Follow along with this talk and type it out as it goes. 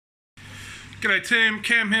G'day team,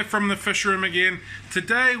 Cam here from the Fish Room again.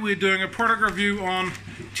 Today we're doing a product review on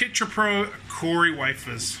Tetra Pro Cory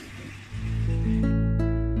wafers.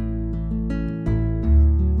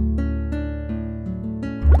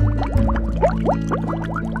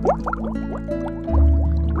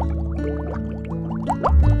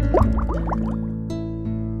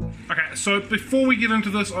 Okay, so before we get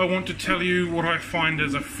into this, I want to tell you what I find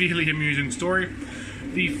is a fairly amusing story.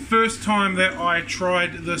 The first time that I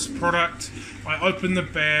tried this product, I opened the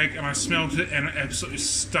bag and I smelled it and it absolutely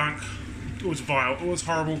stunk. It was vile, it was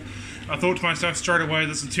horrible. I thought to myself straight away,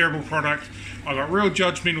 this is a terrible product. I got real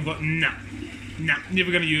judgmental, but nah,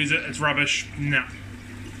 never going to use it, it's rubbish, nah.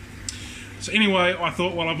 So anyway, I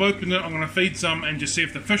thought, well, I've opened it, I'm going to feed some and just see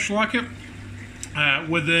if the fish like it.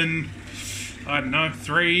 Within, I don't know,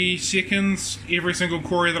 3 seconds, every single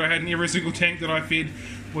Cory that I had in every single tank that I fed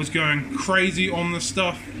was going crazy on the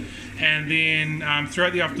stuff. And then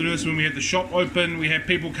throughout the afternoon, when we had the shop open, we had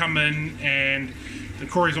people come in and the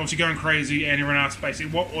Cory's obviously going crazy, and everyone asked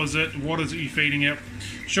basically, what was it, what is it you feeding it?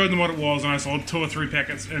 Showed them what it was, and I sold 2 or 3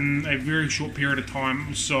 packets in a very short period of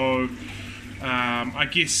time. So I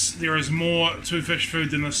guess there is more to fish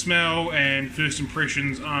food than the smell, and first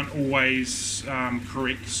impressions aren't always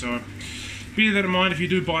correct. So bear that in mind. If you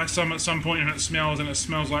do buy some at some point and it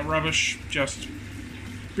smells like rubbish, just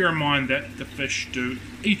bear in mind that the fish do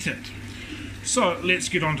eat it. So let's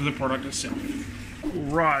get on to the product itself.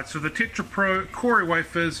 Right, so the Tetra Pro Cory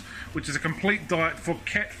wafers, which is a complete diet for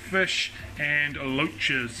catfish and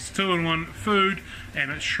loaches. It's 2-in-1 food and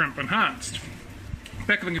it's shrimp enhanced.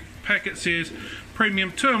 Back of the packet says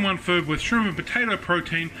premium 2-in-1 food with shrimp and potato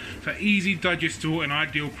protein for easy, digestible and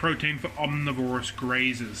ideal protein for omnivorous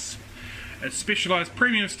grazers. A specialised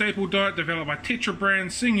premium staple diet developed by Tetra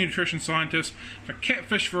brand senior nutrition scientists for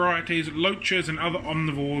catfish varieties, loaches and other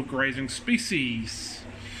omnivore grazing species.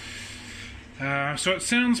 So it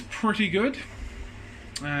sounds pretty good.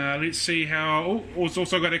 Let's see how... Oh, it's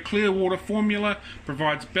also got a clear water formula,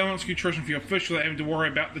 provides balanced nutrition for your fish without having to worry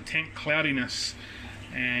about the tank cloudiness.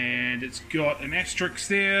 And it's got an asterisk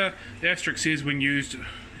there. The asterisk says when used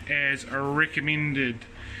as recommended.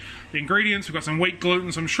 The ingredients, we've got some wheat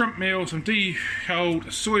gluten, some shrimp meal, some de-hulled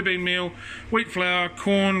soybean meal, wheat flour,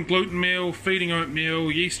 corn, gluten meal, feeding oatmeal,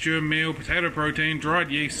 yeast germ meal, potato protein, dried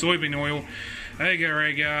yeast, soybean oil,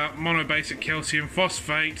 agar-agar, monobasic calcium,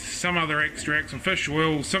 phosphate, some other extracts, some fish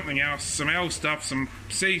oil, something else, some L stuff, some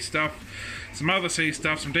C stuff, some other C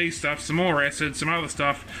stuff, some D stuff, some more acid, some other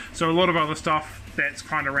stuff. So a lot of other stuff that's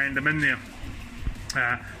kind of random in there.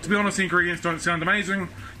 To be honest, the ingredients don't sound amazing,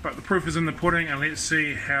 but the proof is in the pudding, and let's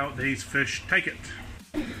see how these fish take it.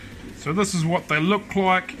 So this is what they look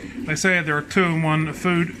like. They say they're a 2-in-1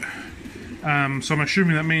 food, so I'm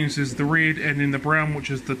assuming that means there's the red and then the brown, which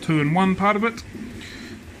is the 2-in-1 part of it.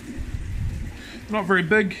 Not very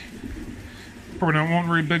big. Probably don't want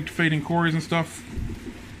very big to feed in Corys and stuff.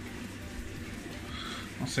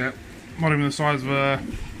 What's that? Not even the size of a...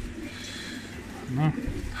 No,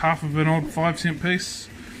 half of an odd 5-cent piece.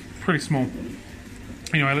 Pretty small.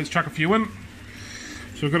 Anyway, let's chuck a few in.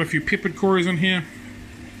 So we've got a few peppered Corys in here.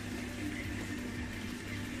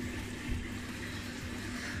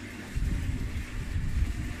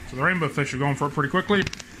 So the rainbow fish are going for it pretty quickly.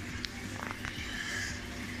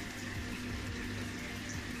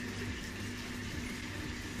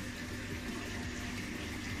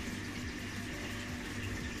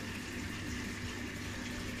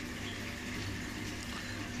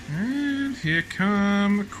 And here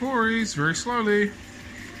come the Corys very slowly.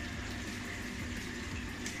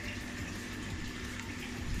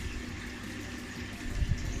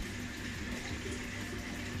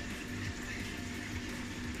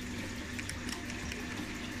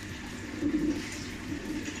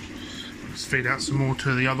 Let's feed out some more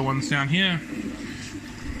to the other ones down here.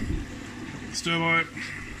 Stir by it.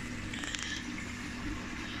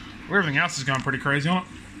 Well, everything else is going pretty crazy on it.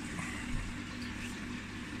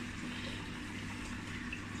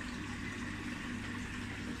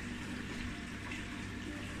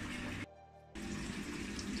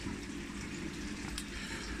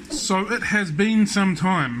 So it has been some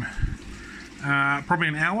time, probably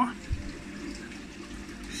an hour.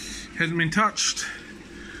 Hasn't been touched,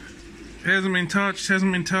 hasn't been touched,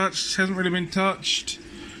 hasn't been touched, hasn't really been touched.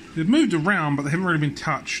 They've moved around, but they haven't really been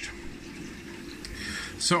touched.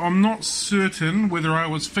 So I'm not certain whether I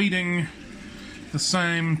was feeding the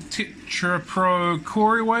same Tetra Pro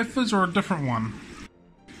Cory wafers or a different one.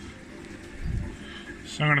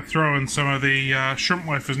 So I'm going to throw in some of the shrimp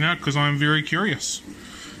wafers now because I'm very curious.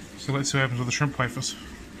 So let's see what happens with the shrimp wafers.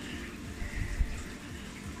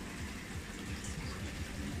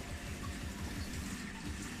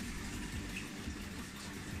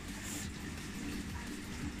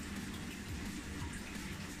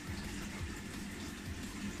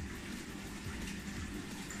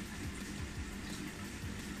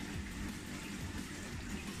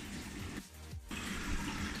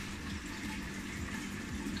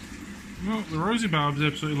 Well, the Rosy Barbs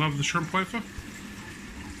absolutely love the shrimp wafer.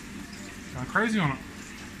 Going crazy on it.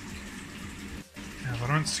 Now, if I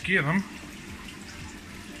don't scare them,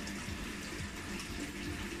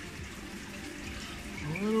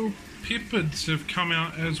 little peppids have come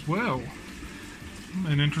out as well.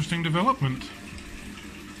 An interesting development.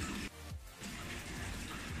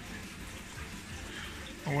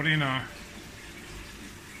 Well, what do you know?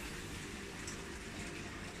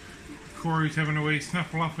 Cory's having a wee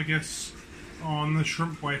snuffle up, I guess, on the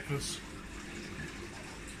shrimp wafers.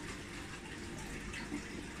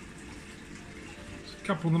 There's a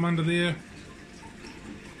couple of them under there.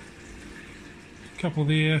 A couple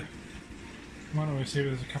there. Might always see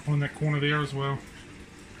there's a couple in that corner there as well.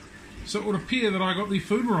 So it would appear that I got the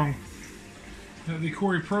food wrong. The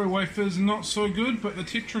Cory Pro wafers not so good, but the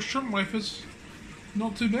Tetra shrimp wafers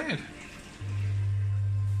not too bad.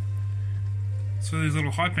 So these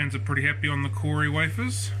little high pans are pretty happy on the Cory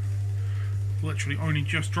wafers. Literally only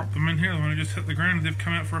just dropped them in here. They've only just hit the ground and they've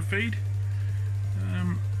come out for a feed.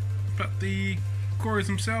 But the Corys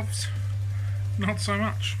themselves, not so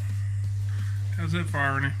much. How's that for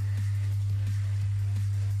irony?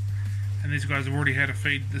 And these guys have already had a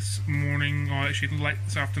feed this morning, or actually late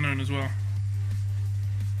this afternoon as well.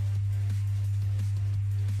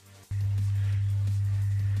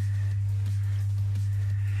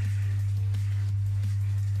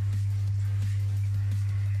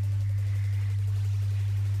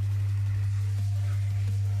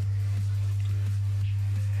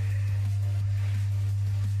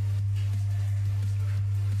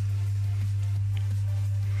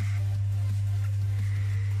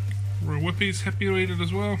 Whippy's happy to eat it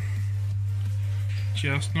as well,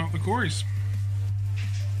 just not the Corys.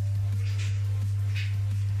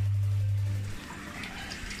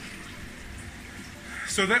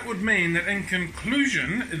 So that would mean that in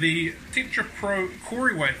conclusion, the Tetra Pro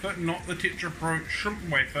Cory wafer, not the Tetra Pro shrimp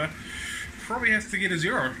wafer, probably has to get a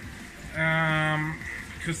 0.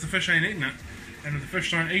 Because the fish ain't eating it. And if the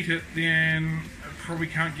fish don't eat it, then it probably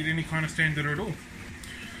can't get any kind of standard at all.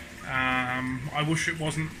 I wish it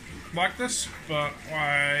wasn't like this, but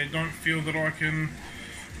I don't feel that I can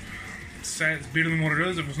say it's better than what it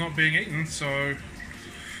is if it's not being eaten. So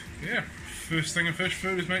yeah, first thing in fish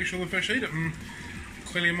food is make sure the fish eat it, and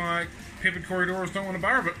clearly my peppered corridors don't want a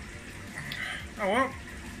bar of it. Oh well,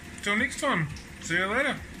 till next time, see you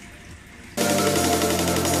later.